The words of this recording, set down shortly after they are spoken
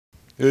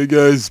Hey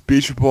guys,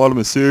 Beach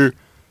Hippopotamus here,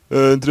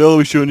 and today I'll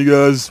be showing you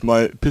guys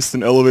my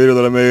piston elevator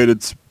that I made.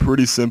 It's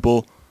pretty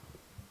simple,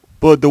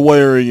 but the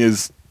wiring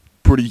is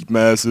pretty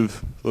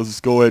massive. So let's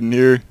just go ahead in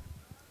here,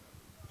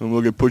 and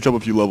we'll push up a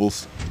few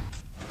levels.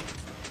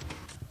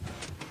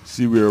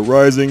 See, we are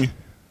rising.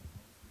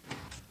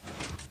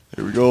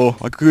 There we go.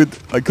 I could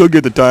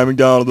get the timing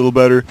down a little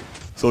better,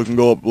 so it can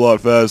go up a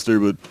lot faster,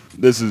 but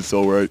this is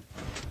alright.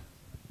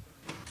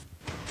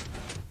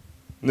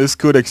 This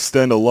could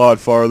extend a lot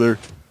farther,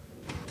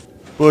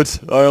 but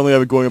I only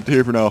have it going up to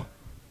here for now.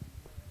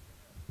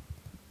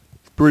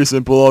 It's pretty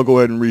simple. I'll go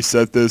ahead and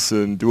reset this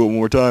and do it one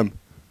more time.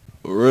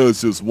 Alright,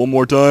 let's do this one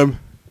more time.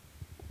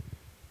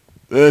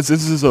 This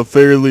is a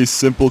fairly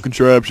simple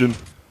contraption.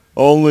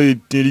 I'll only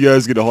need you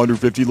guys to get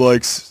 150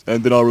 likes,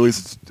 and then I'll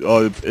release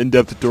an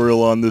in-depth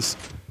tutorial on this.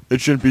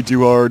 It shouldn't be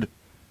too hard.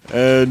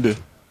 And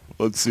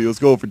let's see, let's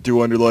go for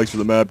 200 likes for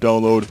the map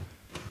download.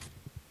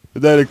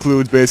 That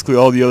includes basically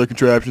all the other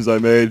contraptions I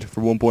made for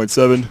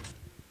 1.7.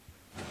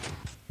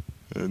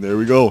 And there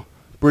we go.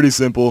 Pretty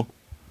simple.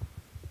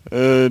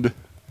 And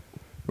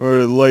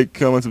remember to like,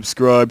 comment,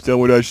 subscribe, tell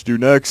me what I should do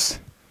next.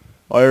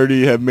 I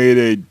already have made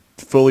a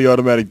fully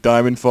automatic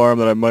diamond farm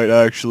that I might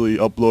actually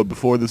upload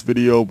before this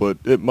video, but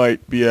it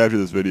might be after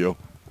this video.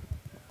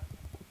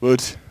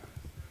 But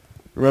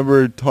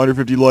remember,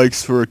 150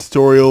 likes for a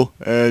tutorial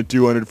and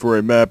 200 for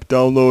a map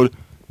download.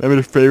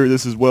 Remember to favorite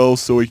this as well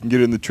so we can get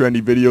it in the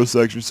trendy video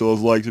section, so those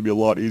likes will be a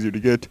lot easier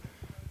to get.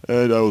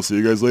 And I will see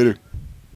you guys later.